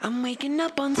I'm waking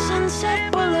up on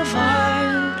Sunset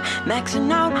Boulevard,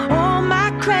 maxing out all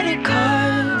my credit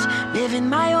cards, living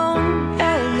my own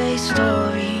LA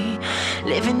story,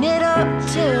 living it up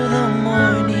till the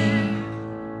morning.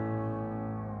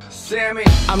 Sammy,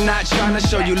 I'm not trying to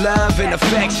show you love and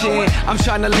affection. I'm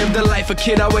trying to live the life a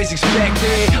kid always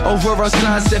expected. Over on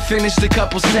Sunset, finished a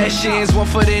couple sessions. One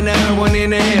foot in the hood, one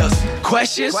in the hills.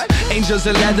 Questions? Angels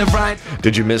of leather, Ryan.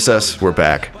 Did you miss us? We're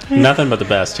back. Nothing but the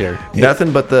best here.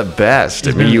 Nothing but the best.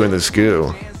 Me, you, and the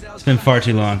Scoo. It's been far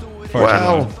too long.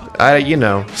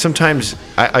 Sometimes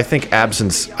I think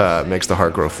absence makes the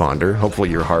heart grow fonder. Hopefully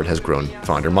your heart has grown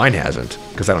fonder. Mine hasn't,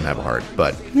 because I don't have a heart,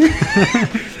 but...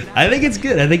 I think it's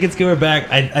good. We're back.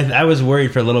 I was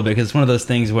worried for a little bit, because it's one of those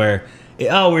things where,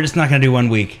 we're just not going to do 1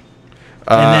 week.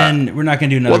 And then we're not going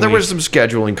to do another Well, there week. was some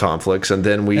scheduling conflicts, and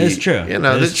then we... That's true.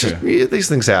 These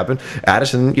things happen.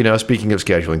 Addison, speaking of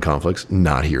scheduling conflicts,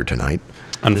 not here tonight.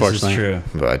 Unfortunately. This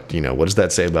is true. But, what does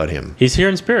that say about him? He's here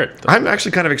in spirit, though. I'm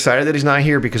actually kind of excited that he's not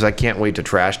here, because I can't wait to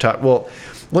trash talk. Well,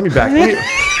 let me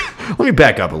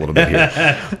back up a little bit here.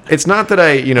 It's not that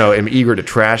I, am eager to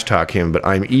trash talk him, but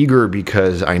I'm eager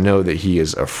because I know that he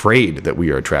is afraid that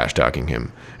we are trash talking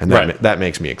him, and that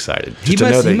makes me excited. He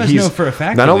must know for a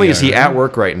fact. Not that only we is he are, at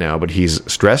work right now, but he's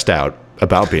stressed out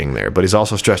about being there. But he's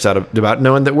also stressed out about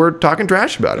knowing that we're talking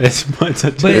trash about it. It's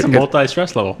a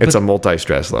multi-stress level. It's a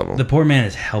multi-stress level. The poor man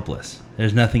is helpless.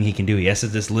 There's nothing he can do. He has to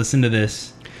just listen to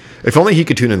this. If only he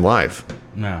could tune in live.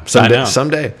 No.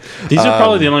 Someday. These are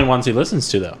probably the only ones he listens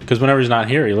to, though, because whenever he's not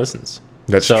here, he listens.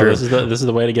 That's true. This is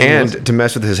the way to get him. And to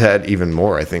mess with his head even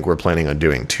more, I think we're planning on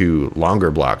doing 2 longer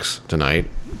blocks tonight.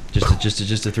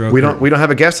 Just to throw. We don't have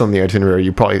a guest on the itinerary.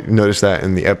 You probably noticed that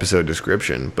in the episode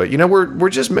description. But we're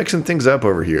just mixing things up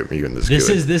over here at Me and the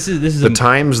Scoo. This is the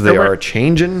times they are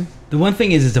changing. The one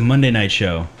thing is, it's a Monday night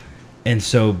show, and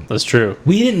so that's true.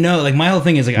 We didn't know. Like, my whole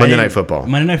thing is like Monday Night Football.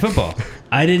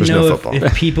 I didn't know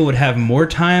if people would have more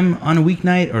time on a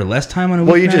weeknight or less time on a weeknight.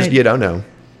 Well, you don't know.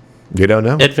 You don't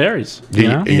know. It varies.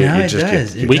 It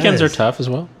does. Weekends are tough as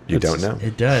well. You don't know.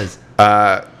 It does.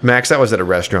 Max, I was at a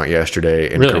restaurant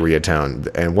yesterday in Really? Koreatown,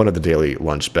 and one of the daily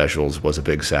lunch specials was a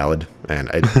big salad. And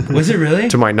Was it really?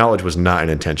 To my knowledge, was not an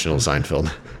intentional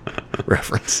Seinfeld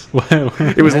reference.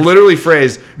 It was literally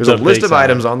phrased. There's a list of salad.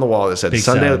 items on the wall that said Big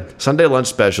salad. Sunday lunch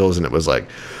specials, and it was like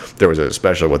there was a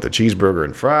special with the cheeseburger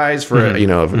and fries for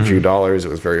a few dollars. It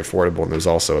was very affordable, and there was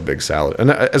also a big salad,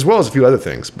 and as well as a few other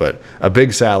things. But a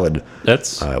big salad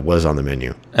was on the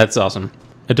menu. That's awesome.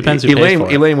 It depends who pays for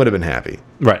it. Elaine would have been happy.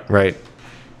 Right.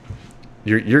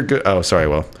 You're good. Oh, sorry.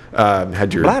 Well,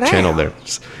 had your channel there.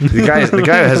 The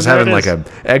guy is having like a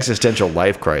existential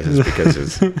life crisis because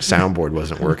his soundboard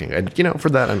wasn't working. And for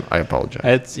that, I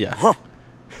apologize.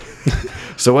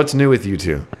 So what's new with you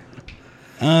two?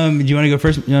 Do you want to go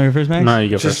first? You want to go first, Max? No, you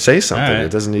go Just first. say something. All right.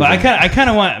 It doesn't even. But I kind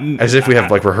of want. As if we have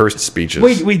like rehearsed speeches.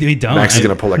 We don't. Max is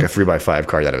gonna pull like a 3x5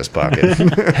 card out of his pocket.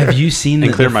 Have you seen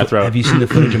clear my throat. Have you seen the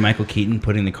footage of Michael Keaton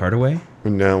putting the card away?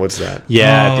 No, what's that?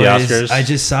 Yeah, at the Oscars. I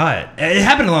just saw it. It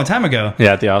happened a long time ago.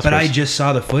 Yeah, at the Oscars. But I just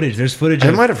saw the footage. There's footage. I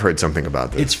might have heard something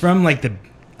about this. It's from like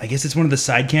I guess it's one of the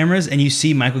side cameras, and you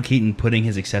see Michael Keaton putting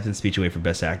his acceptance speech away for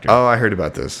Best Actor. Oh, I heard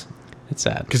about this. It's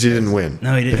sad. Because he didn't win.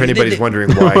 No, he didn't. If anybody's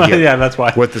wondering why. Yeah, that's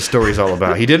why. What the story's all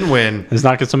about. He didn't win. It's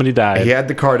not because somebody died. He had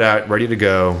the card out, ready to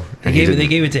go. And They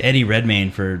gave it to Eddie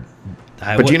Redmayne for.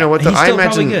 But you know what? He's I still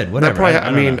imagine probably good. Whatever. That probably,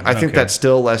 I don't know. I think care. that's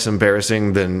still less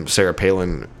embarrassing than Sarah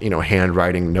Palin,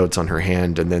 handwriting notes on her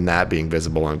hand and then that being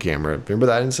visible on camera. Remember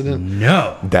that incident?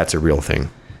 No. That's a real thing.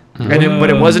 But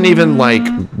it wasn't even like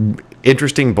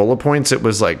interesting bullet points. It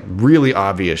was like really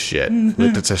obvious shit.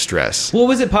 It's a stress. Well,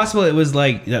 was it possible it was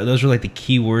like those were like the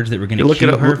key words that were going to Look it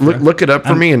up. her? Look it up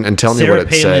for me and tell me what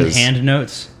it Sarah Palin says. hand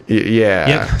notes.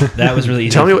 Yeah. Yep, that was really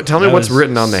easy. Tell me That what's was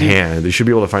written on the hand. You should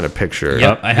be able to find a picture.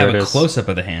 Yep, I have Here it a is. close up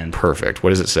of the hand. Perfect.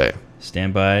 What does it say?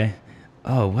 Stand by.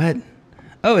 Oh, what?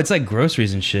 Oh, it's like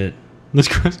groceries and shit.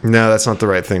 No, that's not the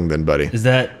right thing then, buddy. Is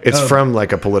that? It's from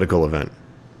like a political event.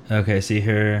 Okay, see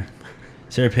here.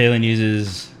 Sarah Palin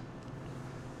uses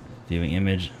viewing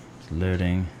image. It's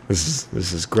loading. This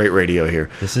is great radio here.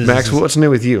 This Max, is- what's new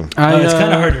with you? It's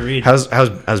kind of hard to read. How's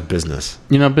business?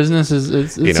 Business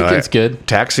is it's good.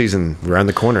 Tax season around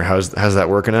the corner. How's that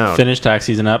working out? Finished tax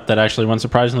season up. That actually went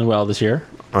surprisingly well this year.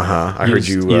 I heard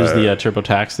you used the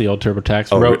TurboTax, the old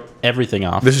TurboTax. Wrote everything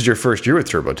off. This is your first year with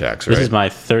TurboTax, right? This is my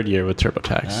 3rd year with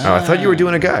TurboTax. Oh, I thought you were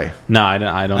doing a guy. No,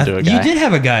 I don't do a guy. You did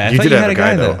have a guy. I You thought did you have had a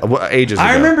guy though. though. What ages ago?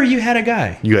 I remember you had a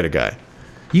guy. You had a guy.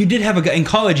 You did have a guy in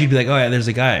college. You'd be like, "Oh yeah, there's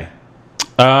a guy."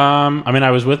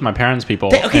 I was with my parents' people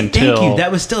Okay, until thank you.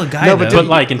 That was still a guy. No, though.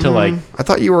 but until I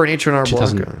thought you were an H&R Block.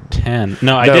 2010.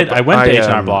 No, I did. I went to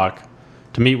H&R Block.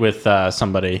 to meet with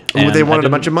somebody. Ooh, and they I wanted a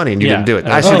didn't- bunch of money and you Yeah. didn't do it.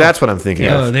 I I was see. like, That's what I'm thinking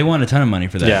Oh, of. they want a ton of money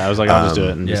for that. yeah, I was like, I'll just do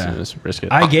it and yeah. just risk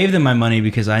it. I gave them my money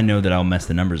because I know that I'll mess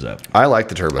the numbers up. I like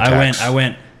the TurboTax. I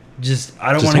went. Just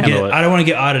I don't Just want to handle get. it. I don't want to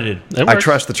get audited. It I works.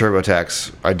 trust the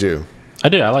TurboTax. I do. I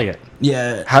do. I like it.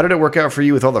 Yeah. How did it work out for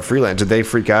you with all the freelance? Did they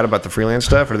freak out about the freelance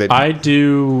stuff, or they? I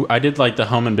did like the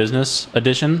home and business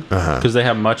edition because they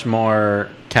have much more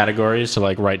categories to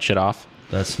like write shit off.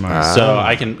 That's smart. So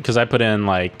I can, because I put in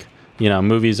like,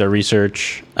 movies or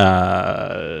research,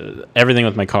 everything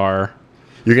with my car.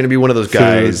 You're going to be one of those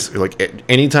guys. Like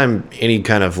anytime any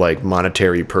kind of like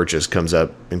monetary purchase comes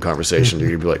up in conversation, you're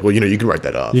going to be like, well, you can write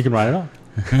that off. You can write it off.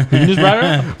 You can just write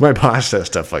it off. My boss says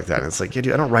stuff like that, and it's like, yeah,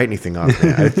 dude, I don't write anything off.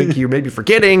 Man. I think you may be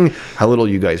forgetting how little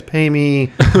you guys pay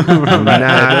me. I'm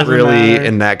not really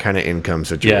in that kind of income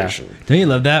situation. Don't you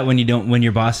love that when you don't? When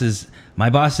your bosses, my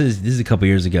bosses, this is a couple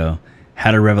years ago,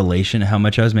 had a revelation of how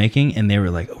much I was making, and they were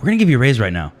like, "We're gonna give you a raise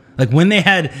right now." Like when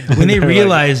they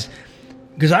realized,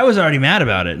 because I was already mad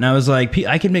about it, and I was like,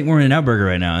 I could make more in an Out Burger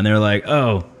right now, and they're like,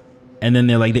 "Oh," and then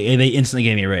they're like, they instantly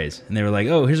gave me a raise, and they were like,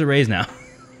 "Oh, here's a raise now."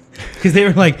 Because they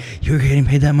were like, "You're getting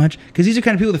paid that much?" Because these are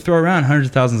kind of people that throw around hundreds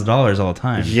of thousands of dollars all the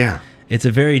time. Yeah. It's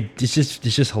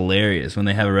just hilarious when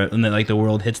they have when like the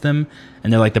world hits them,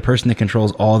 and they're like the person that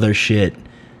controls all their shit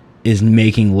is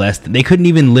making less. They couldn't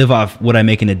even live off what I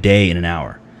make in a day in an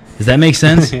hour. Does that make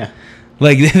sense? Yeah.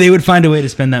 Like they would find a way to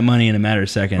spend that money in a matter of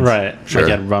seconds. Right. Sure.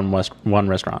 Like I'd run one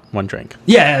restaurant, one drink.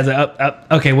 Yeah. It's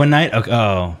like, okay. One night. Okay,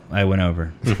 I went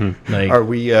over. Like, Are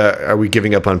we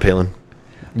giving up on Palin?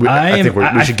 I think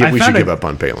we should give up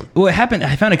on Palin. well, it happened.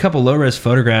 I found a couple low res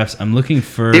photographs. I'm looking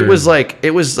for. It was like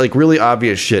really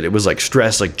obvious shit. It was like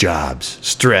stress, like jobs,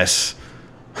 stress.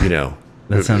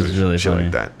 That sounds really shit funny.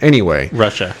 like that. Anyway,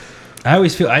 Russia. I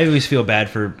always feel bad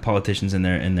for politicians and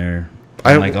their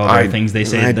like all their things they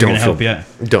say they're going to help you out.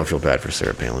 Don't feel bad for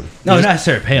Sarah Palin. No, not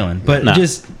Sarah Palin, but No.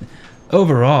 just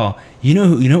overall. You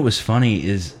know what was funny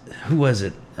is who was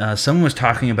it? Someone was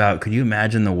talking about. Could you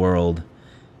imagine the world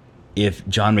if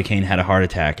John McCain had a heart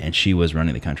attack and she was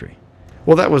running the country?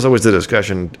 Well, that was always the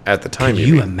discussion at the time. Could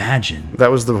you imagine?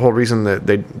 That was the whole reason that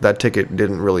that ticket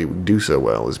didn't really do so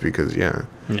well, is because Yeah.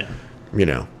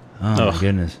 Oh my Ugh.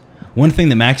 goodness! One thing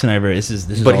that Max and I this is.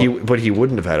 But all- he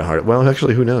wouldn't have had a heart. Well,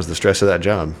 actually, who knows? The stress of that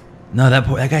job. no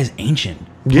that guy's ancient.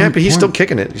 Yeah, but he's Porn- still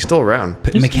kicking it. He's still around.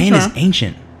 McCain is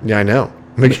ancient. Yeah, I know.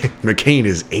 McCain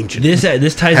is ancient. This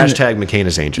ties Hashtag McCain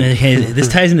is ancient. into, this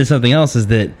ties into something else. Is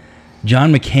that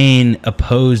John McCain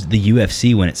opposed the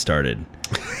UFC when it started?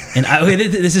 And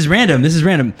this is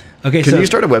random. Okay, Can so you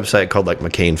start a website called like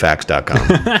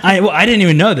McCainFacts.com? I didn't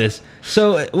even know this.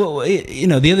 So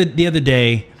the other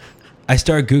day, I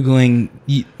started Googling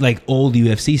like old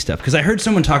UFC stuff because I heard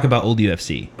someone talk about old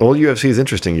UFC. Old UFC is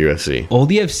interesting. UFC. Old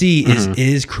UFC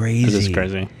is crazy. It is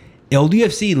crazy. Old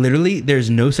UFC, literally, there's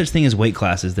no such thing as weight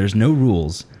classes. There's no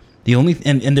rules. The only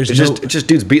and there's It's no. just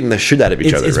dudes beating the shit out of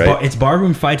each other, right? It's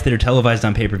barroom fights that are televised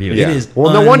on pay-per-view. Yeah. It is.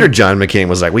 Well, no wonder John McCain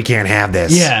was like, "We can't have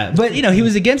this." Yeah, but he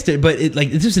was against it. But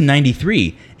this was in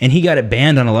 '93, and he got it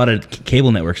banned on a lot of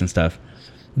cable networks and stuff.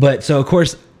 But so of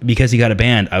course, because he got it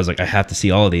banned, I was like, I have to see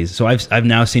all of these. So I've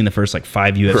now seen the first like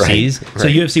 5 UFCs. Right. So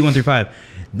UFC 1 through 5.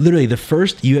 Literally the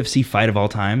first UFC fight of all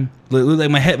time.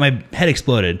 Like my head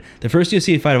exploded. The first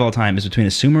UFC fight of all time is between a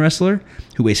sumo wrestler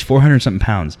who weighs 400 something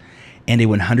pounds and a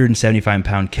 175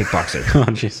 pound kickboxer. Oh,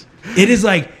 jeez. It is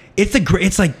like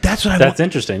it's like that's what I want. That's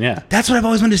interesting. Yeah. That's what I've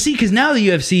always wanted to see because now the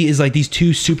UFC is like these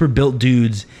two super built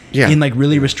dudes Yeah. in like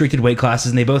really restricted weight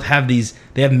classes, and they both have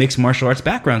mixed martial arts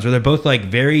backgrounds where they're both like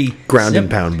very Ground and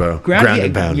pound, Bo. Ground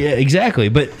and pound. Yeah, exactly.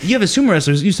 But you have a sumo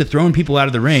wrestler who's used to throwing people out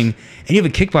of the ring, and you have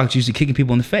a kickboxer used to kicking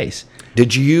people in the face.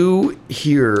 Did you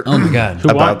hear? Oh my God.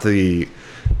 About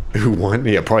who won?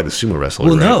 Yeah, probably the sumo wrestler.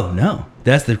 Well, right? no,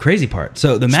 that's the crazy part.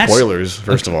 So the match. Spoilers,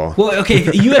 first of all. Well, okay,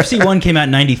 UFC 1 came out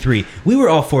in '93. We were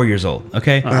all 4 years old.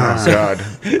 Okay. Oh God.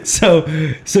 So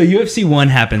UFC 1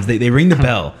 happens. They ring the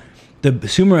bell. The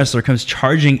sumo wrestler comes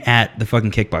charging at the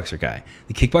fucking kickboxer guy.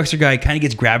 The kickboxer guy kind of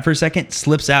gets grabbed for a second,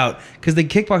 slips out because the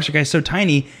kickboxer guy is so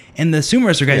tiny, and the sumo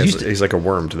wrestler guy He's like a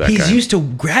worm to that guy. he's used to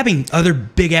grabbing other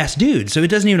big ass dudes, so it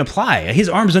doesn't even apply. His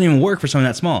arms don't even work for someone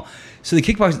that small. So the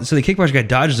kickboxer guy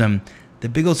dodges him. The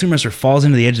big old sumo wrestler falls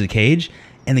into the edge of the cage,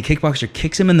 and the kickboxer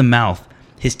kicks him in the mouth.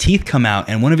 His teeth come out,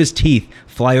 and one of his teeth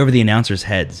fly over the announcers'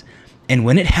 heads. And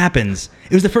when it happens,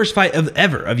 it was the first fight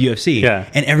ever of UFC. Yeah.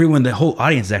 And the whole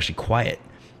audience is actually quiet.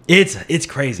 It's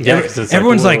crazy. Yeah, 'cause it's like,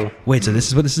 Everyone's whoa. like, wait, so this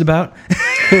is what this is about?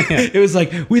 It was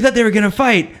like, we thought they were going to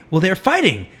fight. Well, they're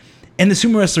fighting. And the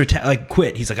sumo wrestler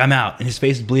quit. He's like, I'm out. And his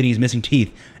face is bleeding. He's missing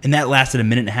teeth. And that lasted a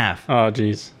minute and a half. Oh,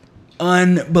 jeez.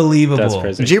 unbelievable. That's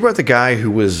crazy. Did you hear about the guy who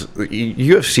was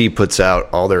UFC puts out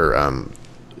all their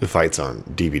fights on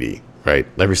DVD, right?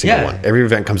 Every single Yeah. one. Every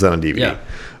event comes out on DVD.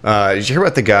 Yeah. Did you hear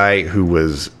about the guy who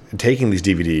was taking these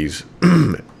DVDs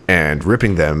and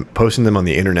ripping them, posting them on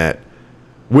the internet?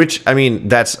 Which, I mean,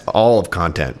 that's all of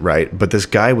content, right? But this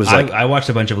guy was like, I watched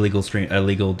a bunch of illegal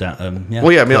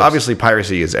well, yeah, I mean, obviously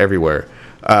piracy is everywhere.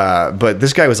 But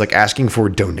this guy was like asking for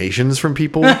donations from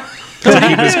people to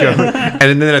keep this going.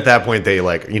 And then at that point, they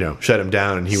shut him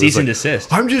down. And he Cease was like, and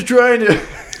desist. I'm just trying to.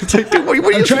 It's like, dude,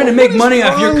 I'm trying to make money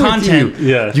off your content.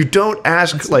 Yeah. You don't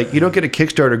ask, you don't get a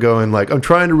Kickstarter going like, I'm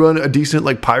trying to run a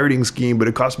decent pirating scheme, but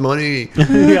it costs money.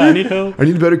 Yeah, I need help. I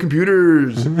need better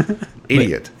computers.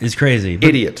 Idiot. It's crazy. But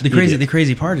Idiot. The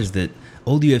crazy part is that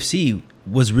old UFC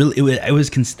was really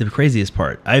the craziest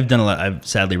part. I've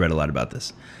sadly read a lot about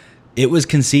this. It was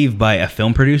conceived by a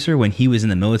film producer when he was in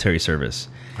the military service.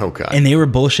 Oh, God. And they were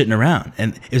bullshitting around.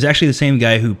 And it was actually the same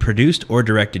guy who produced or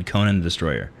directed Conan the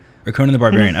Destroyer. Or Conan the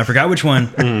Barbarian. I forgot which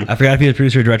one. I forgot if he was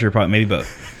producer or director, probably maybe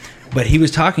both. But he was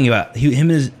talking about him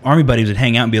and his army buddies would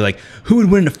hang out and be like, "Who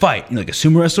would win in a fight? Like a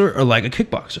sumo wrestler or like a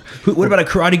kickboxer? What about a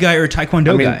karate guy or a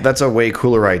taekwondo guy?" That's a way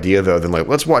cooler idea though than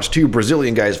let's watch two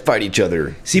Brazilian guys fight each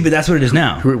other. See, but that's what it is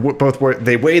now.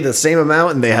 They weigh the same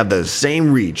amount and they have the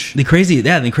same reach. The crazy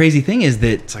thing is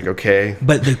that. It's like, okay,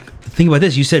 But the thing about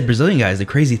this, you said Brazilian guys. The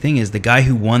crazy thing is the guy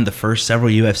who won the first several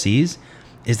UFCs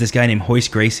is this guy named Royce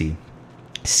Gracie.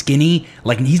 Skinny,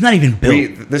 he's not even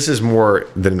built. This is more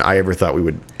than I ever thought we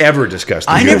would ever discuss.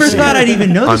 I never thought I'd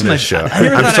even know this on much. show. I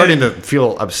never I'm thought starting to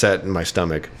feel upset in my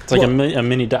stomach. It's like a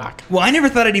mini doc. Well, I never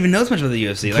thought I'd even know this much about the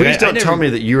UFC. Please don't tell me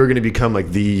that you are going to become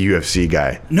the UFC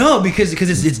guy. No, because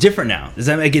it's different now. Does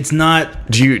that it's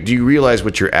not? Do you realize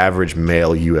what your average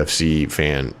male UFC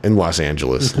fan in Los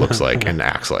Angeles looks like and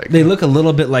acts like? They look a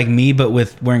little bit like me, but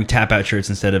with wearing tap-out shirts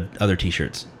instead of other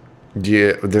T-shirts.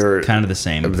 Yeah, they're Kind of the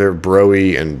same. They're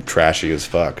broy and trashy as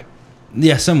fuck.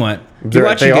 Yeah, somewhat.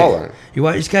 They all are. You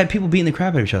watch, it's got people beating the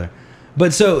crap out of each other.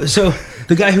 But so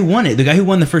the guy who won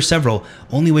the first several,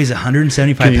 only weighs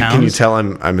 175 pounds. Can you tell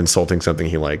I'm insulting something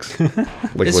he likes?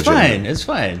 It's fine. It's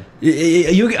fine.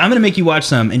 I'm going to make you watch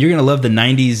some, and you're going to love the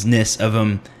 90s-ness of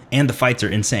them, and the fights are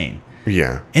insane.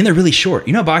 Yeah. And they're really short.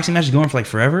 You know, boxing matches go on for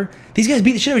forever. These guys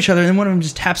beat the shit out of each other, and then one of them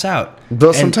just taps out.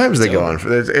 Though sometimes they go on.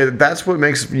 That's what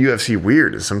makes UFC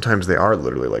weird. Is sometimes they are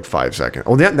literally 5 seconds.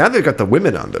 Oh, now they've got the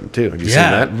women on them too. Have you seen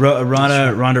that?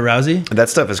 Ronda Rousey. That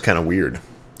stuff is kind of weird.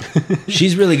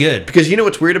 She's really good. Because you know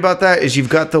what's weird about that is you've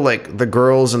got the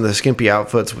girls in the skimpy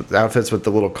outfits with the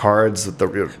little cards, with the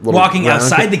little Walking round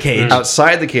outside the cage.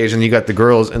 outside the cage, and you got the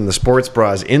girls in the sports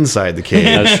bras inside the cage.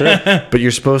 That's true. But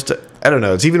you're supposed to. I don't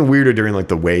know. It's even weirder during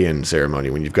the weigh-in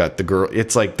ceremony when you've got the girl.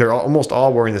 It's they're almost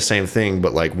all wearing the same thing,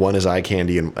 but one is eye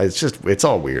candy, and it's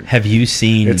all weird. Have you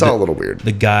seen? It's all a little weird.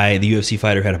 The UFC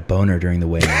fighter had a boner during the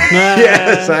weigh-in.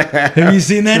 Yes, I have. Have you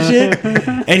seen that shit?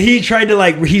 And he tried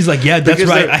to he's like, yeah, that's Because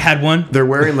right. they're- I had one. They're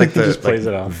wearing Just plays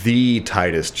it off. the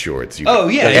tightest shorts you've Oh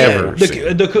yeah, ever yeah.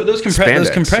 seen. Those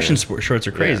Spandex, compression yeah. shorts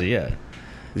are crazy. Yeah.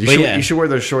 You should wear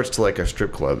those shorts to a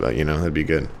strip club. That'd be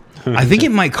good. I think it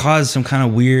might cause some kind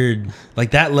of weird,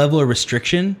 that level of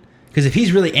restriction. Because if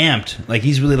he's really amped,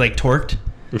 he's really torqued,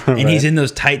 and he's in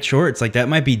those tight shorts, that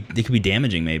it could be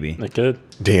damaging maybe. Like good.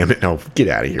 Damn it! No, get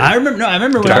out of here. I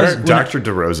remember when I was Dr.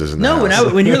 DeRosa's in the No,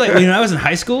 house. when I was in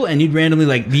high school and you'd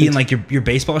randomly be in your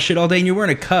baseball shit all day and you're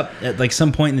wearing a cup at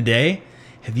some point in the day.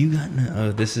 Have you gotten?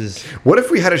 Oh, this is. What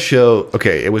if we had a show?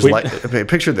 Okay, it was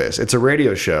picture this. It's a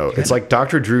radio show. It's like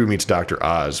Dr. Drew meets Dr.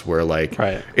 Oz, where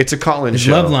Right. it's a call-in It's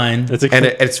show. Loveline.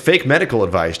 It's fake medical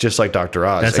advice, just like Dr.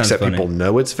 Oz, That sounds except funny. people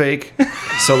know it's fake.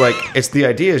 So it's the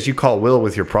idea is you call Will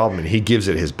with your problem and he gives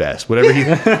it his best. Whatever he's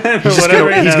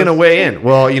gonna weigh in.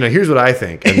 Well, here's what I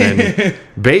think, and then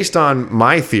based on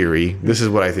my theory, this is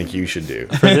what I think you should do.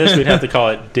 For this, we'd have to call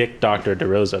it Dick Dr.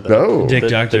 DeRosa. Oh. Dick the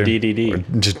Doctor.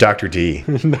 DDD. Just Dr. D.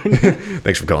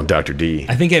 Thanks for calling Dr. D.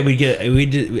 I think one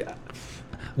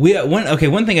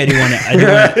thing I do want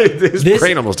to. His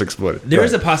brain almost exploded. There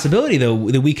is Right. a possibility though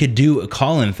that we could do a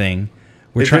call-in thing.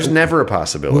 There's never a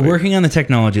possibility. We're working on the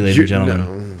technology, ladies and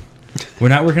gentlemen. We're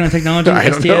not working on technology. I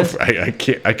don't know. STS?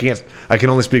 I can't. I can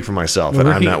only speak for myself, and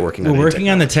I'm not working on. We're any working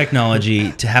on the technology.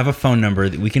 technology to have a phone number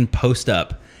that we can post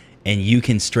up, and you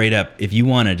can straight up, if you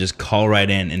want to, just call right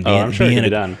in and I'm sure it can be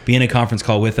done. be in a conference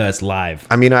call with us live.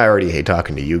 I mean, I already hate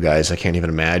talking to you guys. I can't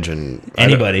even imagine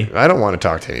Anybody. I don't want to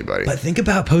talk to anybody. But think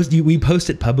about we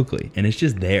post it publicly, and it's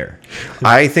just there.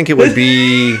 I think it would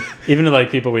be. Even to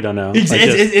people we don't know. It's a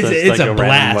random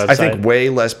blast. I think website. way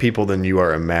less people than you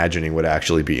are imagining would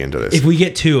actually be into this. If we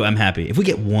get 2, I'm happy. If we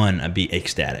get 1, I'd be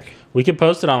ecstatic. We could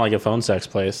post it on like a phone sex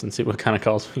place and see what kind of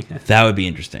calls we get. That would be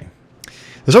interesting.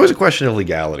 There's always a question of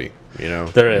legality, you know.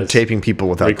 There is. Taping people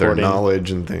without Recording. their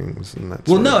knowledge and things. And that's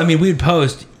Well, no, I mean, we'd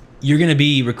post. You're going to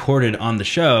be recorded on the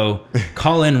show.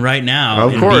 Call in right now.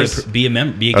 Of course. Be a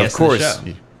guest Of course. of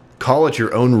the show. Call at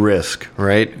your own risk,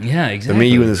 right? Yeah, The exactly. Me,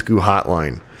 You, and the Scoo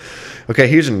hotline. Okay,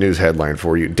 here's a news headline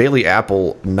for you. Daily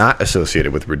Apple not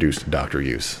associated with reduced doctor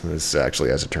use. This actually,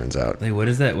 as it turns out. Wait, what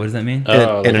does that mean?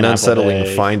 Oh, In like an Apple unsettling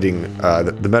Day. finding,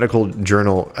 the medical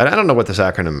journal, and I don't know what this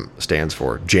acronym stands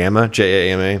for, JAMA,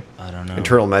 J-A-M-A? I don't know.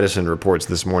 Internal Medicine reports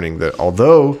this morning that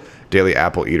although daily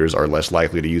apple eaters are less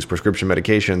likely to use prescription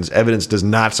medications, evidence does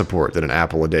not support that an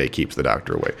apple a day keeps the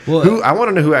doctor away. Well, I want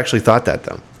to know who actually thought that,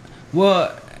 though.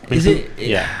 Well, is it?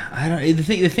 Yeah. I don't.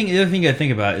 The other thing I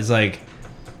think about is like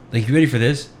you ready for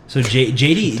this? So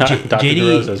JD Dr. JD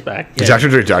DeRosa's back. Yeah.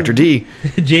 Dr. D.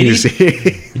 You see?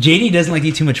 JD doesn't like to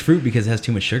eat too much fruit because it has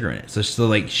too much sugar in it. So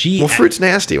like she Well, fruit's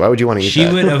nasty. Why would you want to eat she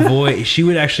that? would avoid. She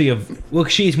would actually well,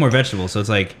 she eats more vegetables, so it's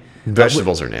like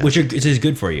Vegetables are nasty. which is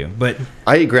good for you. But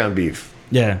I eat ground beef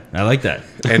yeah, I like that.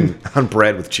 and on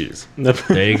bread with cheese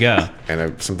There you go.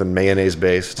 and something mayonnaise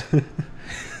based.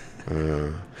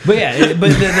 But yeah,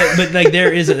 but like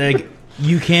there is like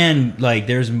you can like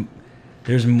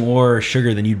there's more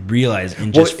sugar than you'd realize in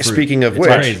Well, just fruit. speaking of It's which,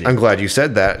 crazy. I'm glad you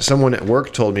said that. Someone at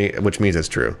work told me, which means it's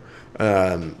true,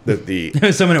 that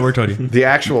the Someone at work told you. the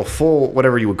actual full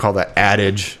whatever you would call that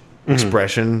adage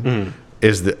expression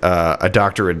is a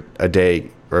doctor a day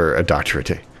or a doctor a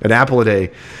day, an apple a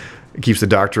day keeps the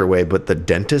doctor away, but the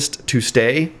dentist to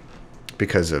stay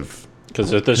because of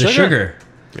Because of the The sugar.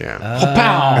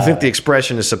 yeah. I think the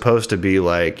expression is supposed to be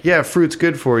like, yeah, fruit's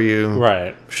good for you,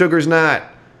 Right. sugar's not.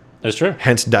 That's true.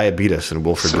 Hence diabetes and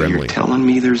Wilfred So Brimley. you're telling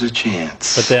me there's a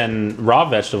chance? But then raw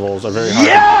vegetables are very hard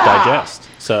to digest.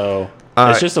 So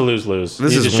it's just a lose-lose.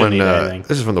 This You is just shouldn't when eat anything.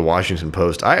 this is from the Washington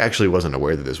Post. I actually wasn't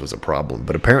aware that this was a problem,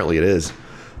 but apparently it is.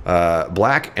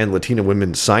 Black and Latina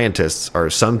women scientists are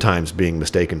sometimes being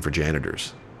mistaken for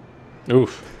janitors.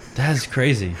 Oof. That's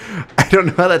crazy. I don't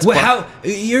know how that's. What? How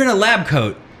you're in a lab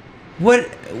coat? What?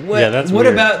 Yeah, that's what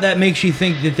weird. about that makes you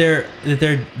think that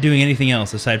they're doing anything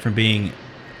else aside from being?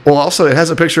 Well, also it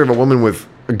has a picture of a woman with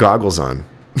goggles on,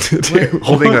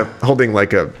 holding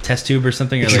like a Test tube or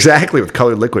something? Or like, exactly with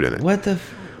colored liquid in it. What the?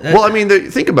 Well, I mean,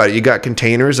 think about it. You got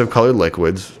containers of colored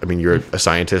liquids. I mean, you're a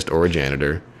scientist or a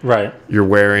janitor. Right. You're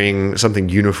wearing something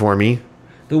uniformy.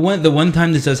 The one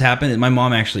time this does happen, my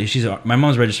mom actually, my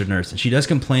mom's a registered nurse, and she does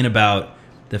complain about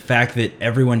the fact that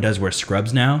everyone does wear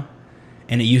scrubs now,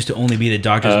 and it used to only be the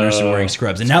doctors and nurses wearing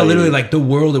scrubs, and now literally like the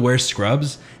world wears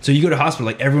scrubs. So you go to hospital,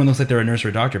 like everyone looks like they're a nurse or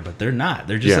a doctor, but they're not.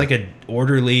 They're just Yeah. like an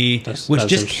orderly, which that's just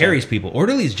interesting. carries people.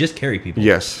 Orderlies just carry people.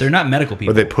 Yes. they're not medical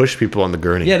people. Or they push people on the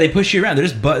gurney. Yeah, they push you around. They're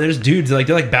just dudes. They're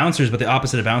like bouncers, but the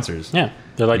opposite of bouncers. Yeah.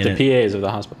 They're like Yeah. the PAs of the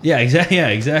hospital. Yeah, exactly. Yeah,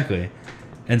 exactly.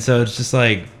 And so it's just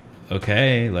like,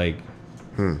 okay, like.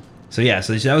 So yeah,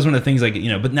 so that was one of the things, like, you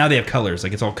know, but now they have colors,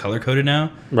 like it's all color coded now.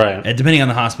 Right. And depending on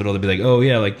the hospital, they'll be like, oh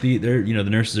yeah, like they're you know the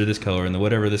nurses are this color and the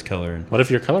whatever this color. And What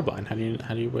if you're colorblind? How do you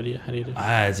do?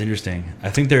 it's interesting. I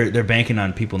think they're banking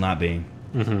on people not being.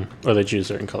 Or they choose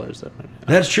certain colors that.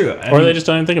 That's true. Or they just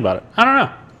don't even think about it. I don't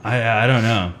know. I don't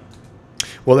know.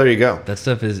 Well, there you go. That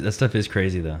stuff is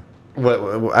crazy though. What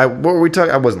were we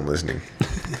talking? I wasn't listening.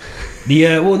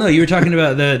 Well, no, you were talking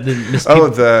about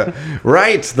the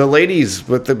The ladies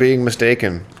with the being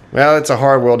mistaken. Well, it's a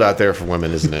hard world out there for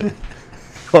women, isn't it?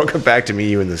 Welcome back to Me,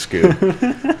 You, and the Scoop,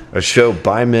 a show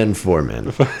by men for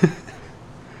men.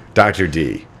 Dr.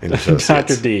 D and Associates.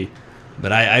 Dr. D.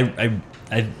 But I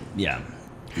yeah.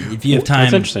 If you have That's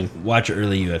time, interesting. watch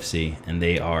early UFC, and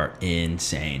they are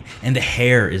insane. And the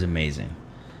hair is amazing.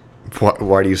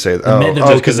 Why do you say that? men-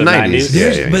 Oh, just because 'cause of 90s. 90s? Yeah,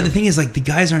 There's- yeah, but yeah. the thing is, like, the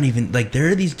guys aren't even like there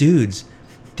are these dudes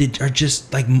that are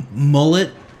just like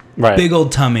mullet, Right. big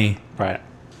old tummy, Right.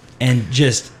 and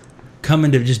just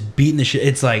coming to just beating the shit.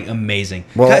 It's like amazing.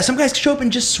 Well- Some guys show up in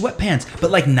just sweatpants, but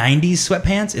like '90s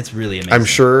sweatpants. It's really amazing. I'm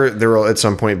sure there will at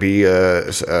some point be a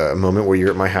moment where you're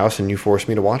at my house and you force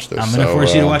me to watch this. I'm gonna So,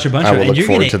 force you to watch a bunch I of will it, look and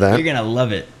forward to that. you're gonna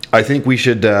love it. I think we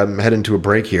should head into a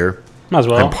break here. Might as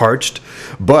well. I'm parched.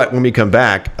 But when we come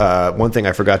back, one thing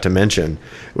I forgot to mention,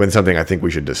 something I think we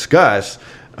should discuss,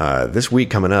 this week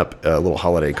coming up, a little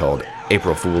holiday called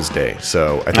April Fool's Day.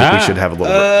 So I think we should have a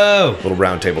little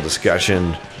roundtable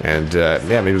discussion, and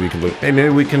maybe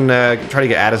we can try to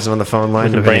get Addison on the phone line,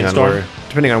 We can brainstorm.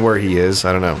 depending on where he is.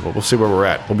 I don't know. We'll see where we're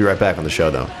at. We'll be right back on the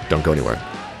show, though. Don't go anywhere.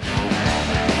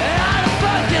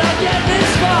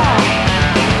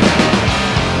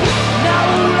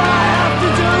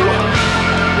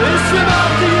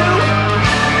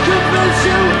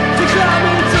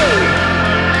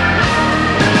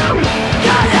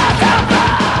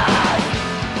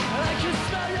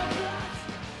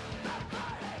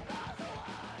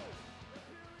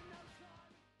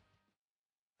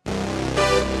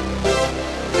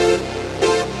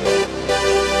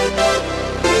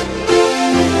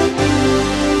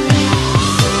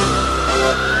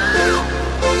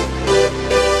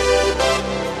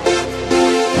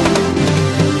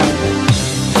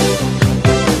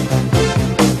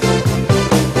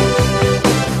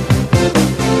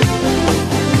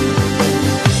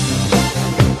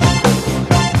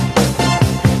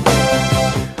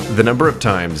 the number of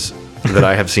times that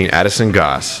I have seen Addison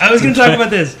Goss I was going to talk about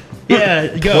this.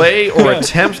 Yeah, go. play or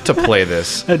attempt to play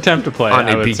this Attempt to play on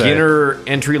I a would say. beginner,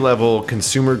 entry-level,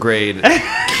 consumer-grade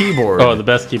keyboard Oh, the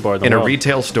best keyboard in in the a world.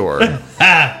 retail store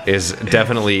is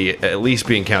definitely at least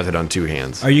being counted on two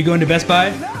hands. Are you going to Best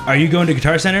Buy? Are you going to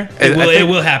Guitar Center? It I think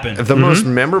will happen. The most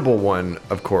memorable one,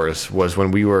 of course, was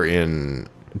when we were in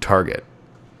Target.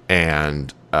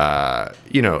 And,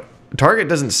 Target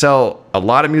doesn't sell a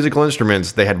lot of musical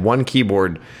instruments. They had one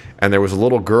keyboard, and there was a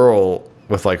little girl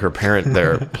with like her parent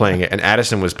there playing it. And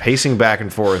Addison was pacing back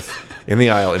and forth in the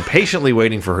aisle, impatiently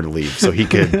waiting for her to leave so he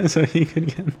could So he could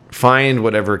get. find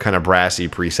whatever kind of brassy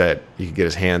preset he could get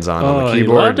his hands on Oh, the he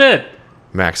keyboard, loved it.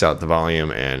 max out the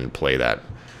volume, and play that.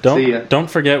 See ya. Don't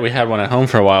forget we had one at home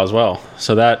for a while as well,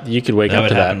 so that you could wake that up would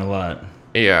to happen that. a lot.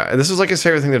 Yeah, and this was like his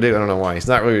favorite thing to do. I don't know why. He's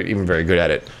not really even very good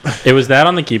at it. It was that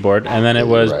on the keyboard, and then it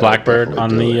was Right, Blackbird definitely on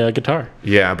do the it. guitar.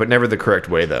 Yeah, but never the correct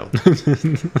way, though.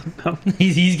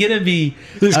 He's going to be...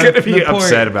 He's going to be the poor-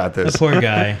 upset about this. The poor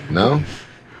guy. No?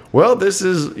 Well, this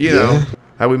is,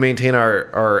 how we maintain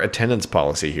our attendance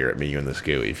policy here at Me, You, and the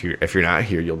Scoo. If you're not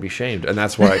here, you'll be shamed. And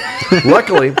that's why,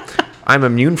 luckily, I'm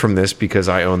immune from this because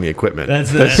I own the equipment.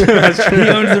 That's he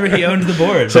owns the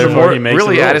board. So the Therefore, more, he makes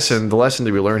really, the rules. Addison, the lesson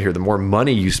that we learned here, the more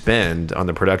money you spend on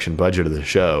the production budget of the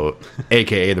show,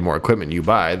 aka the more equipment you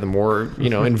buy, the more,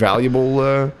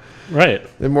 invaluable, Right.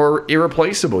 the more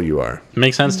irreplaceable you are.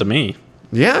 Makes sense to me.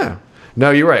 Yeah.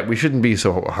 No, you're right. We shouldn't be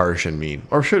so harsh and mean.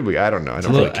 Or should we? I don't know. I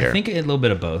don't really care. I think a little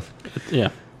bit of both. Yeah.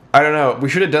 I don't know. We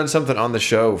should have done something on the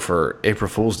show for April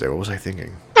Fool's Day. What was I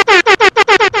thinking?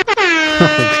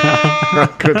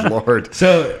 Good Lord.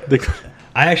 So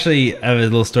I actually have a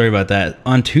little story about that.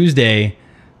 On Tuesday,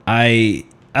 I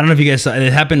don't know if you guys saw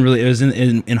it. Happened really. It was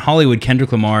in Hollywood.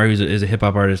 Kendrick Lamar, who's a hip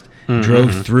hop artist,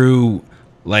 drove through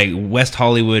like West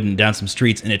Hollywood and down some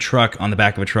streets in a truck on the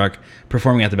back of a truck,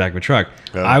 performing at the back of a truck.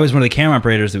 Oh. I was one of the camera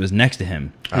operators that was next to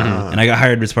him, and I got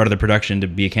hired as part of the production to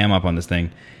be a cam op on this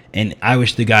thing. And I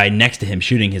was the guy next to him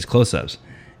shooting his close-ups,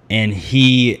 and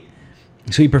he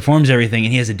performs everything,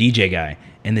 and he has a DJ guy,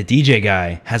 and the DJ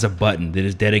guy has a button that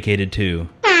is dedicated to.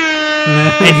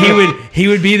 And he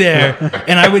would be there,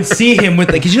 and I would see him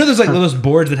with because there's like those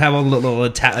boards that have a little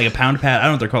like a pound pad. I don't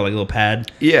know what they're called, like a little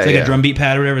pad. Yeah, it's like yeah. a drum beat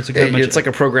pad or whatever. It's It's like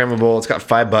a programmable. It's got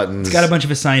 5 buttons. it's got a bunch of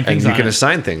assigned and things you on can it.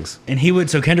 assign things. And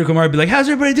so Kendrick Lamar would be like, "How's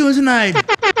everybody doing tonight?"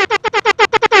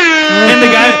 And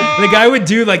the guy would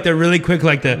do like the really quick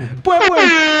like the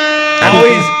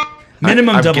always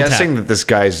minimum I'm double guessing tap. that this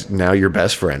guy's now your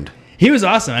best friend. He was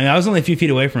awesome. I mean, I was only a few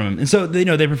feet away from him, and so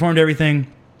they performed everything.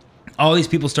 All these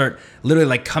people start literally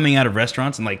like coming out of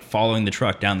restaurants and like following the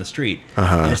truck down the street,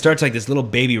 and it starts like this little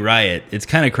baby riot. It's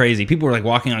kind of crazy. People were like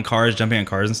walking on cars, jumping on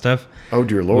cars and stuff. Oh,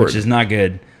 dear Lord. Which is not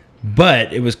good,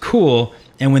 but it was cool.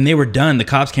 And when they were done, the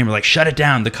cops came and were like, "Shut it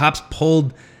down." The cops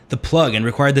pulled the plug and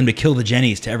required them to kill the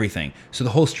Jennies to everything. So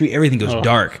the whole street, everything goes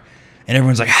dark, and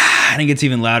everyone's like, and it gets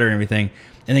even louder and everything.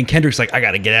 And then Kendrick's like, "I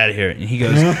got to get out of here." And he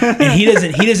goes, and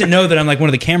he doesn't know that I'm like one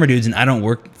of the camera dudes, and I don't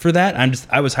work for that.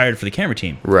 I was hired for the camera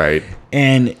team. Right.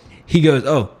 And he goes,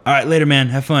 "Oh, all right, later, man.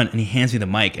 Have fun." And he hands me the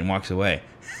mic and walks away.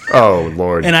 Oh,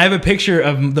 Lord. And I have a picture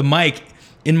of the mic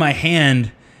in my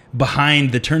hand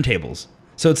behind the turntables.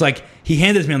 So it's like he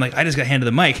handed it to me. I'm like, I just got handed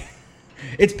the mic.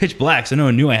 It's pitch black, so no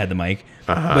one knew I had the mic.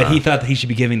 But he thought that he should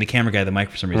be giving the camera guy the mic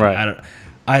for some reason. Right.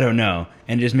 I don't know.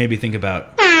 And it just made me think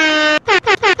about.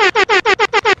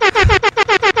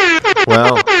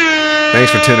 Well,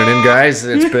 thanks for tuning in, guys.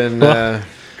 It's been good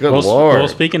Lord. Well,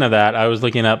 speaking of that, I was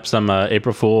looking up some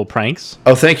April Fool pranks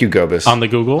Oh, thank you, Gobus. on the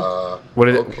Google. What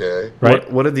did Okay. Right.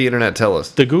 What did the internet tell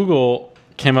us? The Google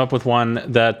came up with one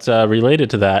that related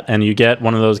to that, and you get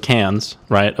one of those cans,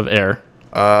 right, of air.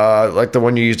 Like the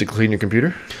one you use to clean your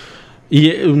computer?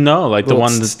 Yeah, no, like the Little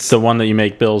one the one that you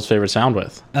make Bill's favorite sound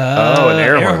with. An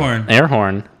air horn. Air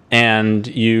horn. And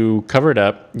you cover it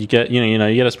up. You get you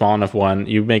get a small enough one.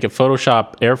 You make a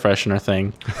Photoshop air freshener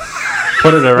thing.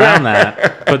 Put it around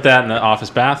that. Put that in the office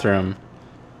bathroom.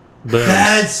 Boom.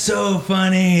 That's so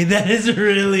funny. That is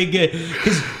really good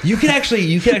because you can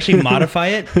actually modify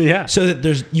it. Yeah. So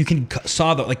that you can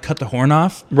cut the horn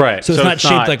off. Right. So it's not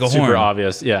shaped like a super horn.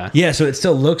 obvious. Yeah. Yeah. So it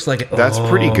still looks like. That's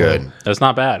pretty good. That's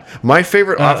not bad. My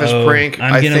favorite office prank,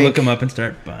 I'm I gonna think, look them up and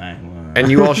start buying one.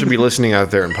 and you all should be listening out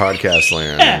there in podcast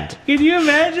land. Can you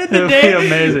imagine the It'd day? be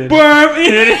amazing. Burp.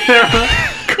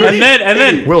 And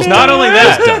then Will's not done. only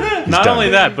Will's that, done. He's not done. only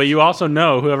that, but you also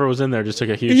know whoever was in there just took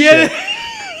a huge Yeah. shit.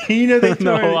 You know they The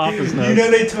tore whole it. office You knows.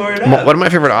 know they tore it up. One of my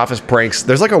favorite office pranks.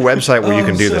 There's like a website where you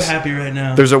can I'm do so this. happy right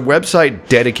now. There's a website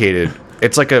dedicated.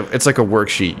 It's like a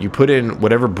worksheet. You put in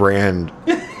whatever brand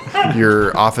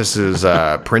your office's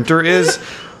printer is.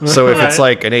 So if it's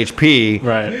like an HP,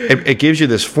 Right. it gives you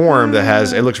this form that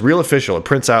has, it looks real official. It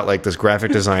prints out like this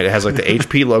graphic design. It has like the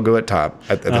HP logo at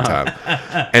the top,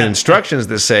 and instructions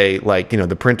that say like,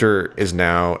 the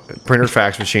printer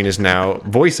fax machine is now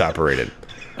voice operated.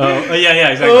 Oh, yeah,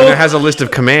 exactly. And it has a list of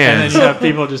And then commands, you have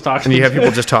people just talking. and you have people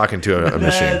just talking to a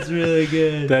machine. That's really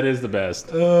good. That is the best.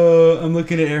 Oh, I'm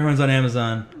looking at air horns on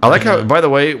Amazon. I like how, by the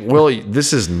way, Will,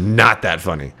 this is not that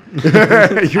funny.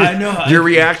 I know. Your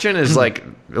reaction is like,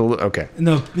 okay.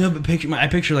 No, but I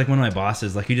picture like one of my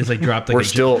bosses, like he just like dropped like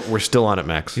We're still on it,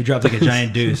 Max. he dropped like a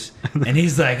giant deuce, and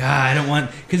he's like, I don't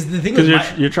want, because the thing is,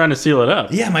 Because you're trying to seal it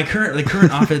up. yeah,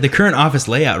 the current office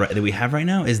layout that we have right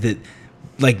now is that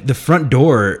like the front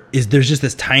door there's just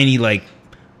this tiny like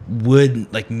wood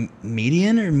like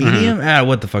median or medium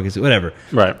what the fuck is it, whatever,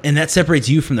 Right. and that separates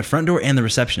you from the front door and the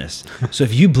receptionist. So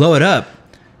if you blow it up,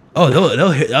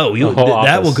 they'll hit, that will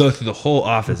office. go through the whole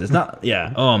office. It's not,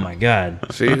 yeah, oh my god.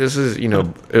 See, this is,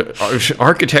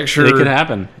 architecture. It could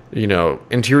happen.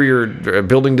 Interior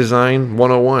building design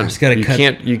 101. just gotta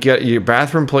cut- You get your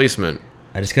bathroom placement.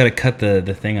 I just got to cut the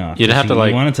thing off. You'd have to, like-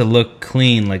 you want it to look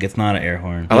clean, like it's not an air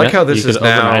horn. I like how this you is could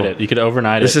overnight now. it. You could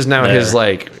overnight This it. is now there. his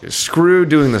like screw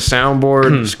doing the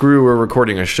soundboard. Screw, we're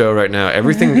recording a show right now.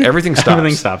 Everything stops. Everything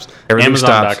stops. Everything stops.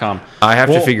 Amazon.com. I have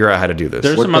to Well, figure out how to do this.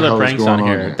 There's What some the other hell is pranks going on on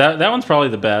here. here? That one's probably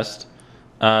the best.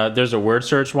 There's a word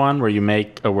search one where you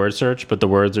make a word search, but the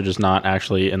words are just not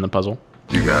actually in the puzzle.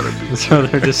 You gotta be. So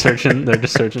they're just searching. They're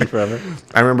just searching forever.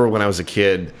 I remember when I was a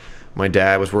kid, my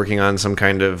dad was working on some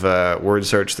kind of word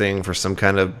search thing for some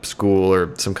kind of school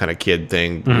or some kind of kid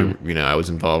thing, I was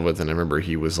involved with. And I remember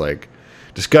he was like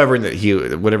discovering that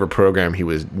whatever program he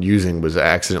was using was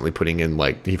accidentally putting in,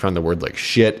 like, he found the word like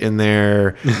shit in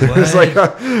there. It was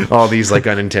like all these like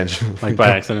unintentional, Like by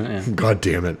accident. Yeah. God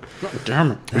damn it.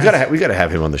 Damn it. We gotta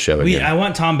have him on the show again. I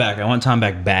want Tom back. I want Tom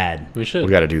back bad. We should.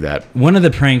 We gotta do that. One of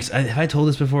the pranks, have I told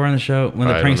this before on the show? One of I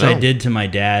the don't pranks I know. did to my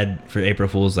dad for April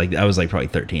Fool's, like I was like probably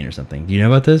 13 or something. Do you know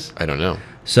about this? I don't know.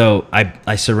 So I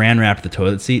saran wrapped the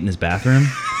toilet seat in his bathroom.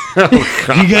 Do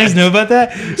you guys know about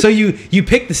that? So you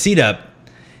pick the seat up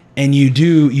and you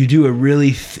do a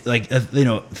really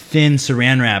thin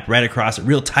saran wrap right across it,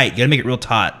 real tight. You got to make it real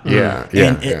taut. Yeah,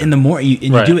 And yeah. in the morning,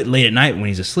 you Right. do it late at night when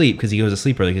he's asleep because he goes to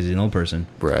sleep early because he's an old person.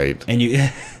 Right. And you,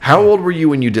 How old were you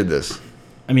when you did this?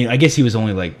 I mean, I guess he was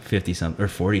only like 50 something or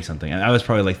 40 something. I was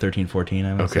probably like 13, 14.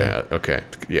 I would say. Okay.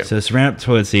 Yeah. So saran wrap the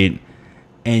toilet seat,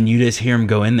 and you just hear him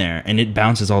go in there, and it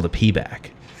bounces all the pee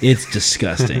back. It's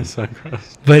disgusting. So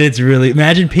gross. But it's really,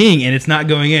 imagine peeing and it's not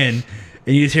going in,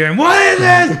 and you just hear him, what is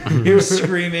this? He was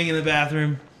screaming in the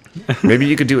bathroom. Maybe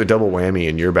you could do a double whammy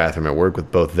in your bathroom at work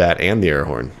with both that and the air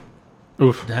horn.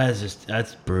 Oof.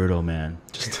 That's brutal, man.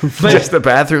 Just the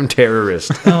bathroom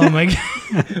terrorist. Oh my god.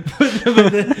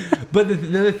 but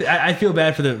the other thing, I feel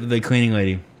bad for the cleaning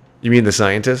lady. You mean the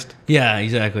scientist? Yeah,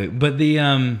 exactly. But the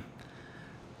other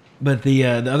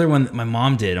one that my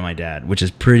mom did on my dad, which is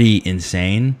pretty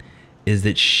insane, is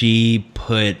that she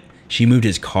moved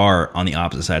his car on the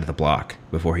opposite side of the block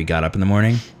before he got up in the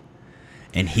morning,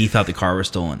 and he thought the car was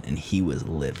stolen, and he was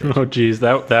livid. Oh, geez,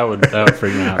 that would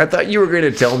freak me I out. thought you were going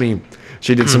to tell me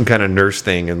she did some kind of nurse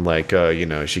thing and like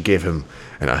she gave him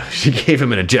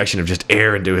an injection of just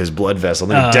air into his blood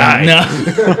vessel and then he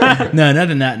died. No,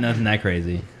 nothing that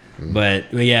crazy.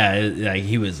 But yeah, like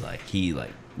he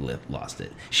lost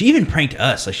it. She even pranked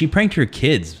us. Like she pranked her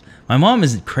kids. My mom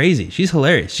is crazy. She's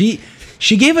hilarious.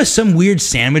 She gave us some weird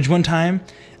sandwich one time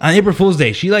on April Fool's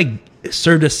Day. She like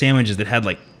served us sandwiches that had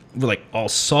were all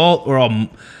salt or all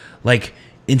like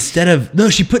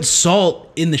she put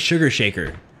salt in the sugar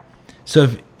shaker. So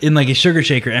in like a sugar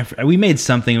shaker, and we made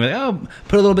something like,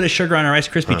 put a little bit of sugar on our Rice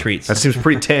Krispie treats. That seems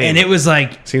pretty tame. And it was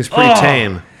like seems pretty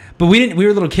tame. But we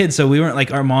were little kids, so we weren't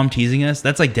like our mom teasing us.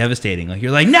 That's like devastating. Like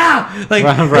you're like, no, like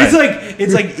Right.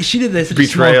 it's like she did this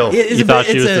Betrayal. You thought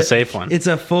she was the safe one. It's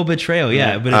a full betrayal,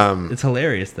 yeah. But it's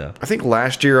hilarious though. I think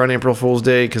last year on April Fool's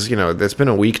Day, because it's been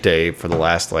a weekday for the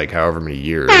last like however many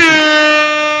years.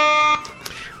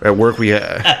 At work we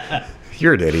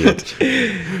you're an idiot.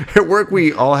 At work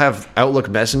we all have Outlook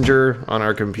Messenger on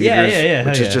our computers, Yeah,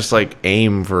 which hell is yeah. just like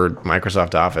AIM for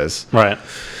Microsoft Office. Right.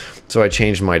 So I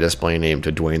changed my display name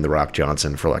to Dwayne The Rock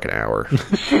Johnson for like an hour.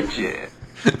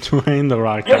 Dwayne The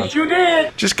Rock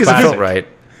Johnson. Just because it felt right.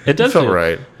 It does felt too.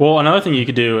 right. Well, another thing you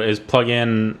could do is plug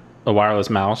in a wireless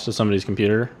mouse to somebody's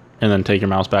computer and then take your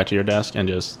mouse back to your desk and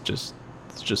just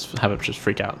have it just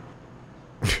freak out.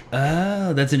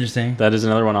 Oh, that's interesting. That is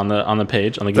another one on the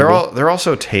page on the Google. They're all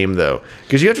so tame though,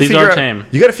 because you have to These figure are out tame.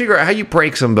 you got to figure out how you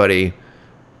break somebody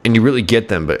and you really get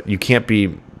them, but you can't be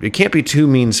too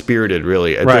mean spirited,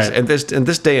 really. At Right. in this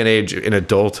day and age, in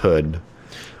adulthood,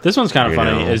 This one's kind of You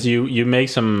funny. know. Is you make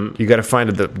some you got to find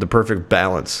the perfect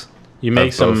balance. you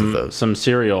make of both of some those. some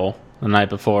cereal the night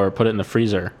before, put it in the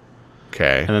freezer,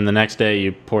 Okay. and then the next day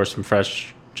you pour some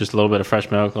fresh, just a little bit of fresh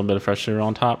milk, a little bit of fresh cereal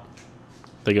on top.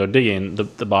 They go digging,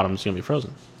 the bottom's gonna be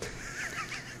frozen.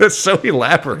 That's so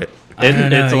elaborate.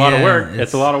 It's a lot of yeah, work. it's-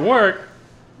 It's a lot of work,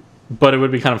 but it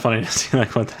would be kind of funny to see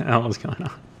like what the hell is going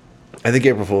on. I think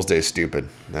April Fool's Day is stupid.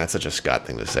 That's such a Scott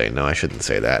thing to say. No, I shouldn't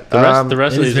say that. The rest of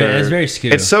It's these very, are very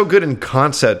skewed. It's so good in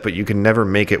concept, but you can never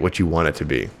make it what you want it to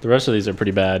be. the rest of these are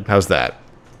pretty bad. How's that?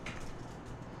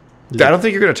 I don't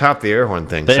think you're going to top the air horn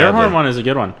thing. The air sadly. horn one is a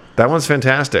good one. That one's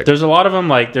fantastic. There's a lot of them.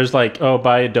 Like there's like, oh,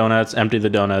 buy donuts, empty the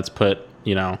donuts, put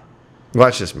Well,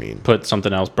 that's just mean. put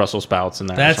something else, Brussels sprouts in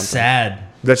there. or That's something. sad.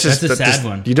 That's just a that's sad just-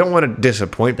 one. You don't want to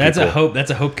disappoint That's people. a hope.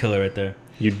 That's a hope killer right there.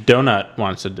 You donut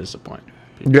wants to disappoint.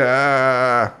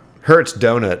 Hurts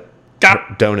donut.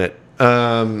 Donut.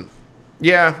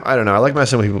 Yeah, I don't know. I like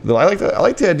messing with people. I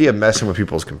like the idea of messing with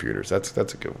people's computers. That's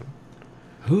a good one.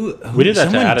 Who We did that to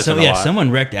someone, Addison a yeah, lot.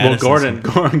 someone wrecked Well, Addison.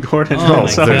 Gordon Oh,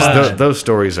 did so my There's God. those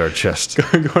stories are just.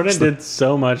 Gordon did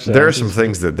so much. There are some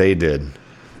things that they did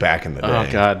back in the day. Oh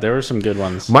god, there were some good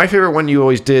ones. My favorite one you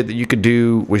always did that you could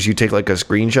do was you take like a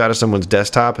screenshot of someone's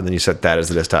desktop and then you set that as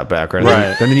the desktop background.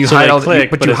 Right. And then you So hide they all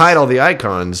click, but but you it's- hide all the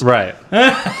icons. Right.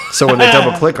 So when they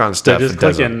double click on They're stuff, just it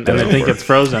doesn't, clicking and doesn't they think work. it's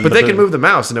frozen. But they can then- move the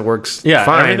mouse and it works Yeah,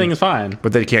 fine. everything is fine.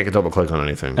 But they can't double click on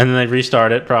anything. And then they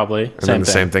restart it probably. And then the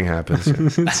same thing happens. and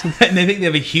they think they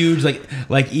have a huge like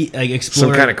Explorer,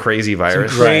 Some kind of crazy some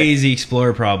virus. crazy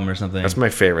Explorer problem or something. That's my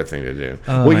favorite thing to do.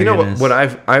 Oh, well, my you know goodness. what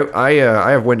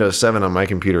I have Windows 7 on my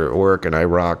computer at work, and I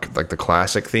rock like the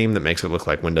classic theme that makes it look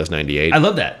like Windows 98. I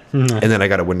love that. And then I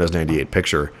got a Windows 98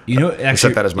 picture. You know, I actually,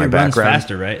 set that as my it runs background.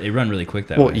 faster, right? They run really quick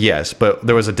that Well, way. yes, but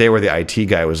there was a day where the IT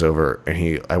guy was over,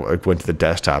 and I went to the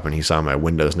desktop, and he saw my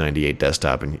Windows 98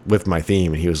 desktop and with my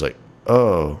theme, and he was like,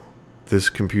 "Oh, this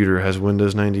computer has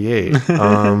Windows 98."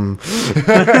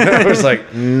 I was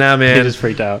like, "Nah, He man, just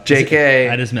freaked out. JK."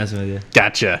 I just messing with you.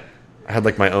 Gotcha. I had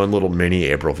like my own little mini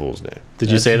April Fool's Day.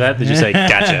 Did you say that? Did you say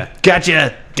gotcha?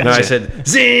 Gotcha. No, I said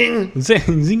zing.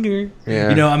 Zinger. Yeah.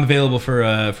 You know, I'm available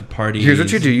for parties. Here's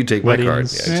what you do: you take my card.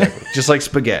 Weddings. Yeah, exactly. Just like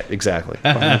spaghetti. Exactly.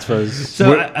 That's what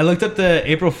So I looked up the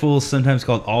April Fool's, sometimes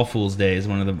called All Fool's Day, is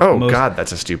one of the Oh most God,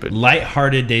 that's a stupid.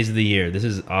 lighthearted days of the year. This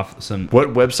is off some.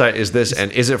 What website is this,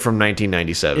 and is it from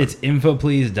 1997? It's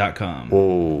infoplease.com.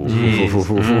 Oh. This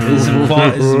is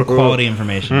some quality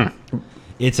information.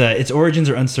 Its origins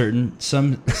are uncertain.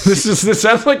 Some This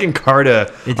sounds like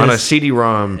Encarta It on a does.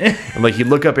 CD-ROM, and like you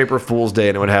look up April Fool's Day,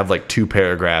 and it would have like 2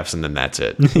 paragraphs, and then that's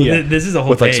it, this is a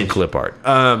whole with like page. some clip art.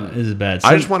 This is bad.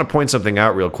 I just want to point something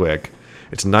out real quick.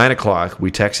 It's 9 o'clock. We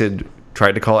tried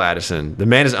to call Addison. The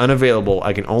man is unavailable.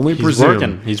 I can only He's presume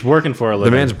working. He's working for a the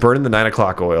living. man's burning the 9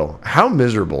 o'clock oil. How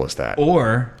miserable is that?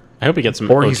 or I hope he gets some.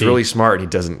 Or he's OT. really smart. And he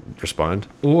doesn't respond.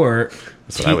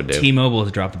 That's what I would do. T-Mobile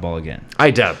has dropped the ball again.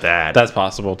 I doubt that. That's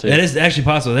possible too. That is actually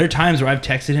possible. There are times where I've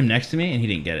texted him next to me and he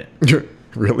didn't get it,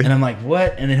 Really. and I'm like,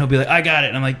 "What?" And then he'll be like, "I got it."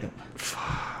 And I'm like,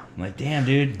 "Damn,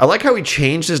 dude." I like how he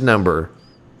changed his number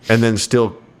and then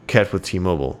still kept with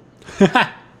T-Mobile.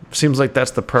 Seems like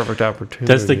that's the perfect opportunity.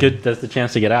 That's the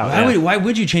chance to get out. Why, yeah. why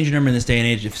would you change your number in this day and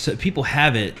age if people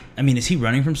have it? I mean, is he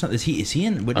running from something? Is he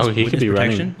in witness, Oh, he could witness be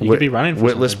protection? running. He could be running for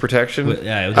Witless something. protection.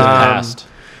 Yeah, it was Past.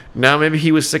 No, maybe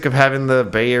he was sick of having the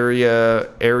Bay Area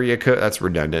code. That's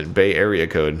redundant. Bay Area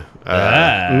code.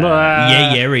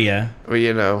 Yay area. Well,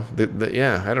 you know,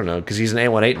 yeah, I don't know, because he's an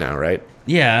A18 now, right?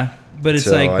 Yeah, but it's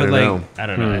So, I but don't like know. I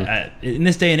don't know. In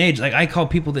this day and age, like I call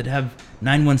people that have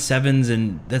 917s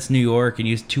and that's New York and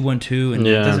use 212 and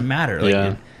Yeah. it doesn't matter. Like,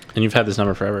 yeah. And you've had this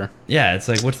number forever. yeah, it's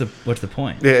like what's the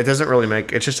point? Yeah, it doesn't really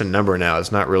make. It's just a number now.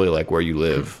 It's not really like where you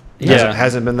live. Yeah.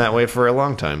 Hasn't been that way for a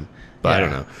long time. But I Yeah.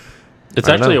 don't know. It's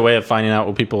I don't actually know. a way of finding out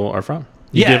what people are from.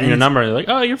 You Yeah, give them your and number, and they're like,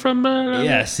 "Oh, you're from."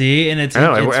 Yeah, see, and it's I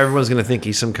don't know. it's- Everyone's gonna think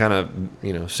he's some kind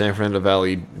of San Fernando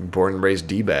Valley born and raised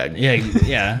d bag.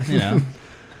 yeah, you know.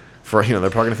 For they're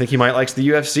probably gonna think he might likes the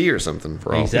UFC or something.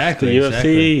 For all Exactly. The UFC.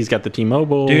 exactly. He's got the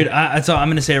T-Mobile. Dude, that's all I'm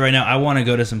gonna say right now. I want to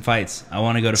go to some fights. I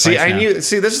want to go to See, fights. I now. knew.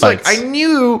 See, this is Fights. like I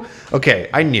knew. Okay,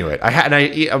 I knew it. I had.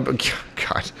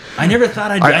 God. I never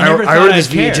thought I'd. I never thought heard I'd this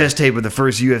care. VHS tape of the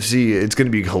first UFC. It's going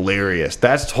to be hilarious.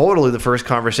 That's totally the first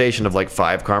conversation of like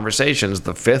 5 conversations.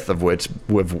 The 5th of which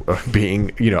with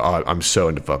being, oh, I'm so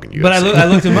into fucking UFC. But I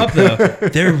looked them up though.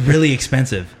 They're really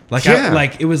expensive. Like Yeah.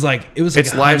 it was like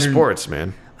it's live sports,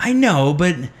 man. I know,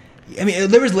 but I mean,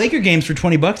 there was Laker games for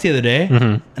 $20 the other day,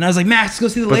 and I was like, Max, go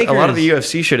see the But Lakers. a lot of the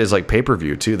UFC shit is like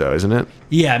pay-per-view too, though, isn't it?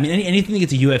 Yeah, I mean, anything that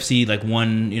gets a UFC like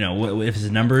one, if it's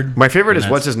numbered. My favorite is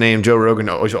then what's his name? Joe Rogan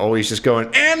always just going,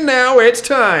 and now it's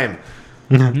time.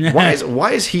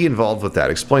 Why is he involved with that?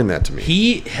 Explain that to me.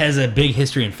 He has a big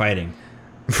history in fighting.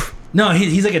 No,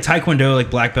 he's like a Taekwondo, like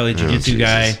black belt jiu-jitsu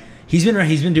guy. He's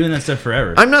been doing that stuff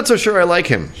forever. I'm not so sure I like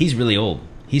him. He's really old.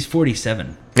 He's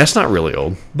 47. That's not really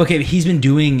old. But okay, he's been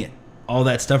doing all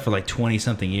that stuff for like 20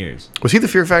 something years. Was he the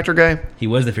Fear Factor guy? He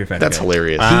was the Fear Factor That's guy.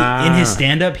 hilarious. In his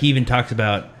stand-up, he even talks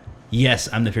about, yes,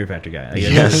 I'm the Fear Factor guy.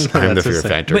 Yes, I'm the That's Fear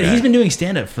insane. Factor But guy. he's been doing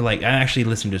stand-up for like, I actually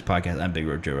listened to his podcast. I'm a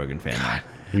big Joe Rogan fan now.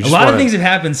 You A just lot of wanna- things have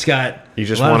happened, Scott. You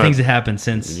just a lot wanna- of things have happened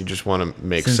since. You just want to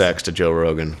make Since- sex to Joe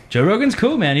Rogan. Joe Rogan's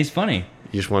cool, man. He's funny.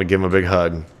 You just want to give him a big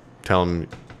hug. Tell him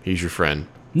he's your friend.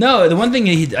 No, the one thing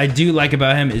I do like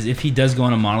about him is if he does go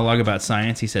on a monologue about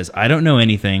science, he says, I don't know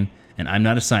anything, and I'm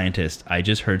not a scientist. I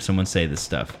just heard someone say this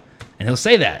stuff. And he'll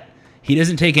say that. He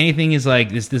doesn't take anything as like,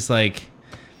 this like,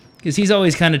 because he's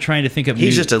always kind of trying to think of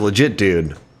He's new- just a legit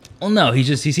dude. Well, no, he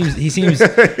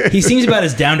seems about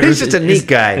as down to earth. He's just a neat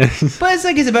guy. But it's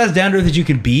like it's about as down to earth as you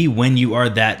can be when you are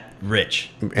that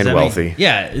rich Does And that wealthy. make-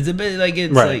 yeah, it's a bit like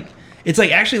Right. it's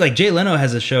like actually like Jay Leno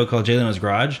has a show called Jay Leno's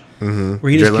Garage,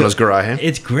 where he Jay just Leno's Garage.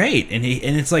 It's great, and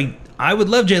it's like I would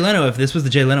love Jay Leno if this was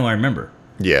the Jay Leno I remember.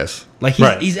 Yes. Like he's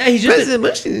Right.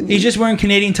 he's just wearing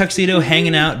Canadian tuxedo,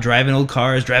 hanging out, driving old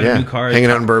cars, driving Yeah. new cars,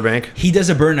 Hanging out in Burbank. He does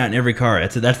a burnout in every car.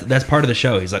 That's part of the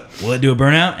show. He's like, "Will it do a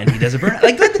burnout?" And he does a burnout.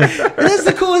 Like that's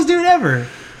the coolest dude ever.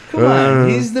 Come on,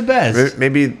 he's the best.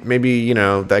 Maybe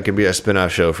that could be a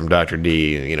spin-off show from Dr.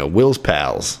 D. Will's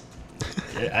Pals.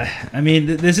 I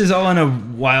mean, this is all in a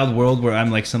wild world where I'm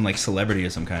like some like celebrity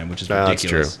of some kind, which is That's true.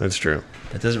 ridiculous. That's true.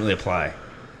 That doesn't really apply.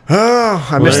 Oh,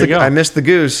 I there you go. missed the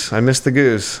goose. I missed the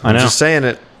goose. I'm know. just saying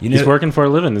it. He's working for a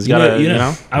living. He's got to, you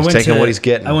know. I He's taking what he's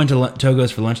getting. I went to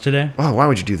Togo's for lunch today. Oh, why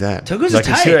would you do that? Togo's like, is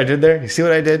you see tight. what I did there? You see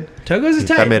what I did? Togo's is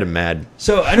tight. That made him mad.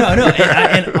 So I know.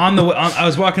 And I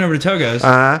was walking over to Togo's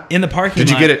in the parking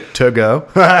Did lot. you get it to go?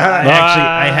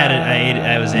 I had it. I ate it.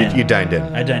 I was in. You dined in.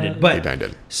 I dined it. But You dined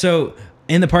in. So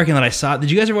in the parking lot, I saw. Did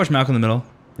you guys ever watch Malcolm in the Middle?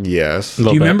 Yes. Do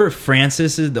you remember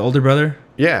Francis, the older brother?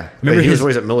 Yeah. Remember he was his-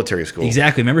 always at military school.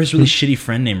 Exactly. Remember his really shitty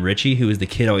friend named Richie, who was the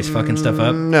kid always fucking stuff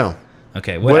up? No.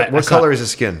 Okay. What color is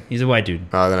his skin? He's a white dude.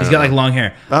 Oh, then I He's don't got like know. long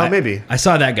hair. Oh, maybe. I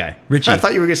saw that guy, Richie. I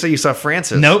thought you were going to say you saw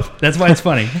Francis. Nope. That's why it's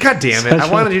funny. God damn it. I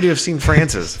wanted you to have seen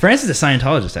Francis. Francis is a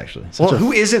Scientologist, actually. Well,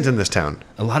 who isn't in this town?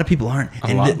 A lot of people aren't.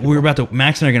 And lot of we're about to.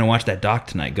 Max and I are going to watch that doc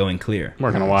tonight, Going Clear.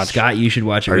 We're going to watch. Scott, you should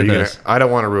watch it Are with you gonna, us. I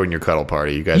don't want to ruin your cuddle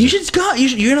party. You guys. You should, Scott.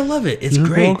 You're going to love it. It's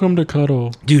great. Welcome to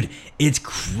Cuddle. Dude, it's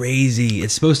crazy.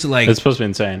 It's supposed to like. It's supposed to be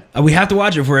insane. We have to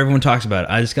watch it before everyone talks about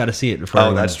it. I just got to see it before. Oh,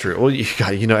 everyone- that's true.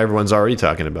 Well, everyone's already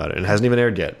talking about it. It hasn't even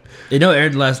aired yet. It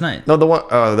aired last night. No, the one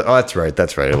oh that's right.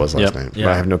 That's right. It was last Yep. night. Yeah.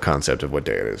 But I have no concept of what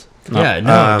day it is. Yeah,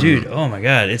 no, dude. Oh my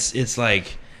god, it's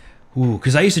like,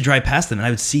 because I used to drive past them and I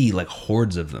would see like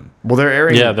hordes of them. Well, they're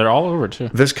airing. Yeah, they're all over too.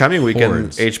 This coming weekend,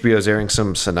 Hordes. HBO's airing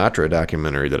some Sinatra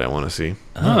documentary that I want to see.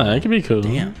 Oh, that could be cool.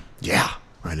 Damn, Yeah,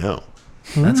 I know.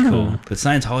 that's cool. But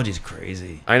Scientology's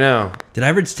crazy. I know. Did I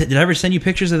ever send you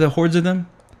pictures of the hordes of them?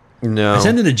 No. I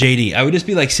sent them to JD. I would just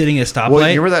be like sitting at a stoplight. Well,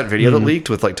 you remember that video that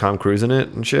leaked with like Tom Cruise in it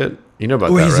and shit? You know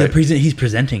about or that, right? he's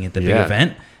presenting at the big Yeah.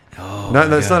 event. Oh, No,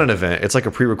 that's not an event. It's like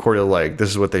a pre-recorded. Like this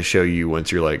is what they show you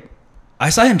once you're like. I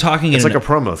saw him talking. It's at like a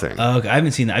promo thing. Oh, okay. I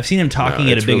haven't seen that. I've seen him talking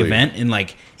No, at a it's big really- event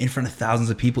in front of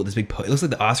thousands of people. At this big. It looks like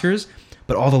the Oscars,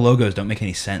 but all the logos don't make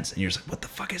any sense, and you're just like, "What the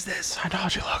fuck is this?"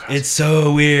 Scientology logos. It's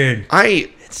so weird.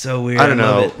 It's so weird. I don't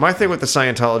love know. it. My thing with the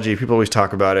Scientology, people always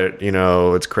talk about it.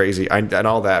 It's crazy and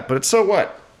all that. But it's so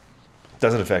what?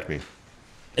 Doesn't affect me.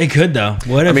 It could though.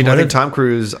 What if? I mean, I what think if- Tom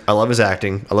Cruise. I love his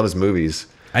acting. I love his movies.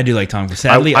 I do like Tom Cruise.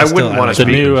 Sadly, I wouldn't want to The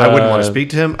speak. new, I wouldn't want to uh, speak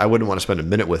to him. I wouldn't want to spend a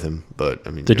minute with him. But I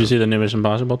mean, Did you see the new Mission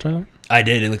Impossible trailer? I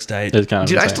did. It looks tight. It's kind of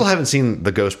Dude, I insane. still haven't seen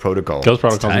the Ghost Protocol. Ghost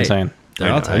Protocol's tight. insane. They're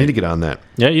I all know. I tight. need to get on that.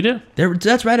 Yeah, you do.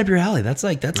 That's right up your alley. That's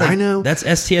like I know. That's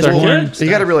STS They're one. good. So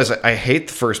you got to realize, I hate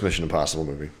the first Mission Impossible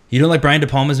movie. You don't like Brian De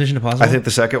Palma's Mission Impossible? I think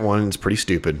the second one is pretty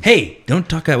stupid. Hey, don't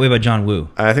talk that way about John Woo.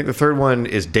 I think the third one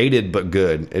is dated but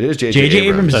good. It is J.J. J.J.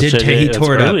 Abrams That's did. J.J. He that's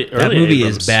tore it early- up. That early movie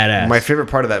Abrams. is badass. My favorite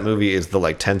part of that movie is the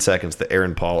like 10 seconds that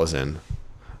Aaron Paul is in.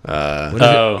 What is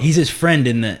Oh. it? He's his friend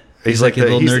in the. He's like a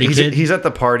little nerdy he's, kid. he's at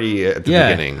the party at the Yeah,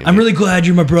 beginning. I'm really glad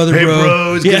you're my brother, Hey, bro.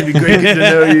 bro, it's gonna be great getting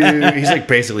to know you. He's like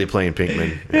basically playing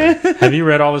Pinkman. Yeah. Have you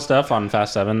read all the stuff on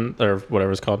Fast 7 or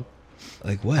whatever it's called?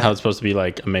 Like what? How it's supposed to be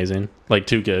like amazing, like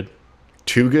too good.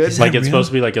 Too good. Is that Like it's real? supposed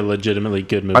to be like a legitimately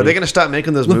good movie. Are they going to stop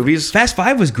making those Look, movies? Fast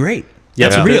Five was great.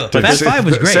 That's Yeah. real. But Fast It 5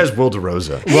 was great. says Will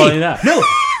DeRosa. Well, yeah. No,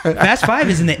 Fast 5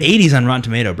 is in the 80s on Rotten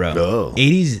Tomato, bro. Oh.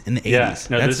 80s in the 80s.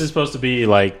 Yeah. No, this is supposed to be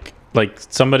like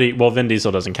somebody. Well, Vin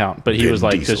Diesel doesn't count, but he Vin was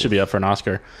like, Diesel. this should be up for an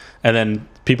Oscar. And then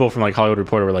people from like Hollywood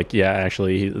Reporter were like, yeah,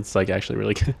 actually, it's like actually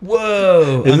really good.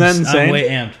 Whoa. Isn't that I'm insane? way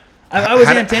amped. I was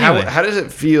amped anyway. How does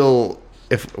it feel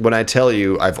when I tell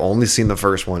you I've only seen the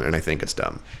first one and I think it's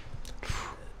dumb?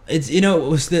 It's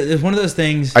it's one of those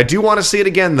things. I do want to see it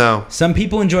again, though. Some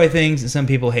people enjoy things and some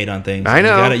people hate on things. I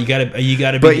know. You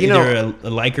gotta But, be you either a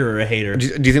liker or a hater.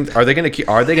 Do you think are they going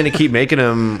to keep making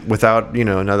them without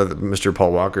now that Mr.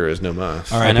 Paul Walker is no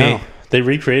mas? All I right, know. They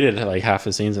recreated like half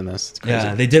the scenes in this. It's crazy.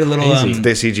 Yeah, they did a little. Crazy.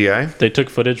 They CGI. They took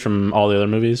footage from all the other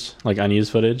movies, like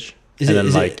unused footage, Is and it- then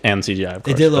is like it- and CGI. Of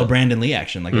They course, did a little but Brandon Lee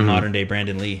action, like a modern day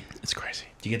Brandon Lee. It's crazy.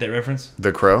 Do you get that reference?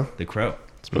 The Crow. The Crow.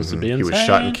 It's supposed to be He insane. was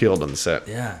shot and killed on the set.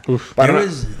 Yeah. I There don't,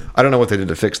 was. I don't know what they did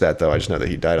to fix that though. I just know that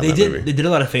he died on They that did. movie. They did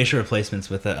a lot of facial replacements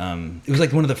with the. It was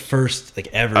like one of the first like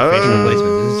ever facial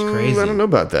replacements. This is crazy. I don't know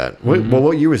about that. Well,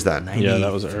 what year was that? Yeah,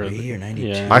 that was 93 early. or 92.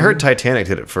 Yeah. I heard Titanic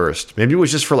did it first. Maybe it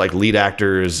was just for like lead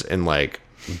actors and like.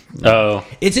 Oh,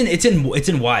 It's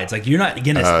in wides. Like you're not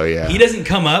gonna. Oh, yeah. He doesn't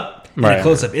come up in Right. a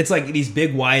close up. It's like these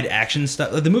big wide action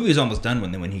stuff. Like, the movie was almost done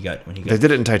when he got. They did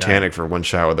it in Titanic for one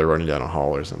shot where they're running down a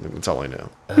hall or something. That's all I know.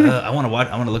 I want to watch.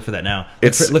 I want to look for that now.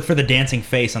 Look for the dancing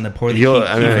face on the poorly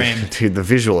framed. Dude, the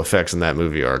visual effects in that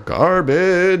movie are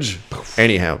garbage.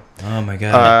 Anyhow, Oh my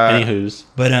god. anywho's.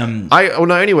 But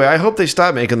anyway, I hope they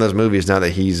stop making those movies now that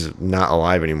he's not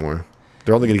alive anymore.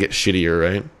 They're only going to get shittier,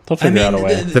 right? They'll figure out a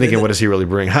way. Then again, what does he really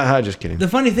bring? Haha, just kidding. the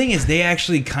funny thing is, they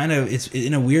actually kind of. It's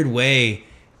in a weird way.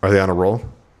 Are they on a roll?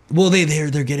 Well,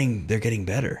 they're getting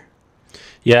better.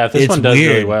 Yeah, if this It's one does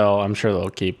really weird. well, I'm sure they'll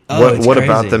keep. Oh, it's what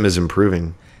about crazy. them is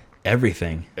improving?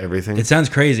 Everything. Everything? It sounds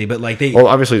crazy, but like they. Well,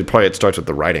 obviously, probably it starts with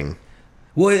the writing.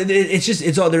 Well,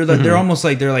 it's all they're almost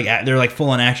like they're like full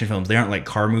on action films. They aren't like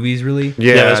car movies, really.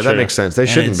 Yeah, that's that true. makes sense. They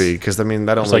shouldn't be because I mean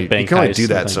that It's only like bank you can only heists do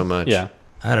that and so things. much. Yeah.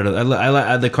 I don't know.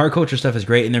 I the car culture stuff is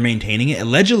great, and they're maintaining it.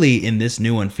 Allegedly, in this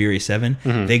new one, Fury 7,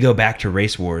 they go back to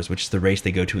Race Wars, which is the race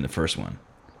they go to in the first one,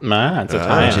 Nah, it's a which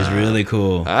tie. is really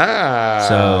cool. Ah.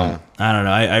 So I don't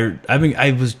know.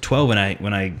 I was 12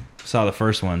 when I saw the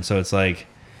first one, so it's like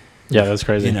Yeah, that's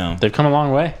crazy. You know. They've come a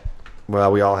long way.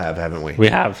 well, we all have, haven't we? We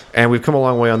have. And we've come a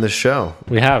long way on this show.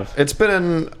 We have. It's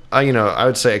been, I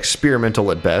would say experimental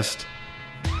at best.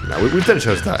 No, we've done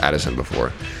shows without Addison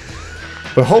before.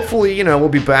 But hopefully, we'll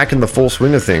be back in the full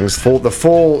swing of things.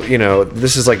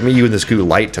 This is like me, you, and the Scoo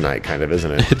light tonight, kind of,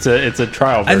 isn't it? It's a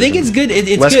trial. I think version. it's good.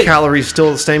 It's Less good, calories,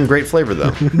 still the same great flavor,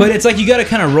 though. but it's like you got to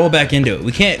kind of roll back into it.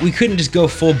 We couldn't just go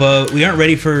full boat. We aren't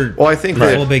ready for Well, I think the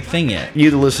that- full big thing yet.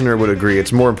 You, the listener, would agree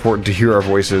it's more important to hear our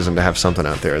voices and to have something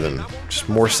out there than just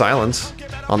more silence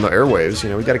on the airwaves.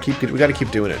 We got to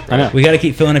keep doing it. I know. We got to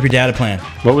keep filling up your data plan.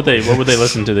 What would they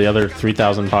listen to? The other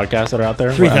 3,000 podcasts that are out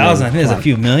there? 3,000. I think there's a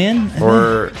few million. I think.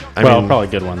 Or Probably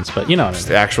good ones, but you know what I mean.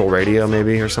 the actual radio,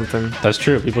 maybe, or something. That's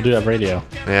true. People do have radio.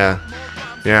 Yeah.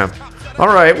 All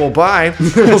right. Well, bye.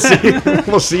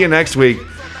 We'll see you next week.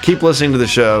 Keep listening to the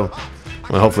show.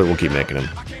 Well, hopefully, we'll keep making them.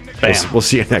 Bam. We'll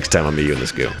see you next time on Me, You, and the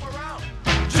Scoo.